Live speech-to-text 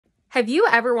Have you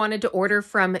ever wanted to order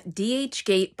from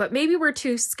Dhgate, but maybe we're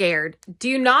too scared? Do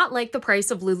you not like the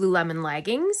price of Lululemon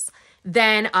leggings?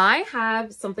 Then I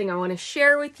have something I want to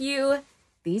share with you.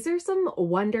 These are some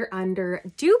Wonder Under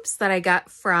dupes that I got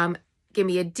from Give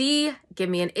Me a D, Give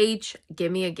Me an H,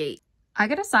 Give Me a Gate. I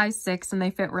got a size 6 and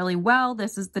they fit really well.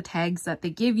 This is the tags that they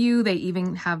give you. They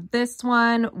even have this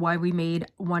one, why we made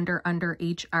Wonder Under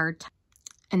HR.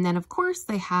 And then of course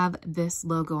they have this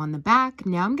logo on the back.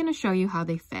 Now I'm going to show you how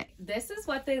they fit. This is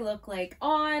what they look like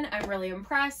on. I'm really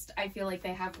impressed. I feel like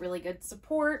they have really good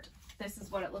support. This is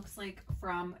what it looks like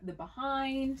from the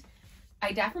behind.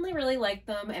 I definitely really like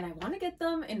them and I want to get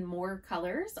them in more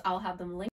colors. I'll have them linked.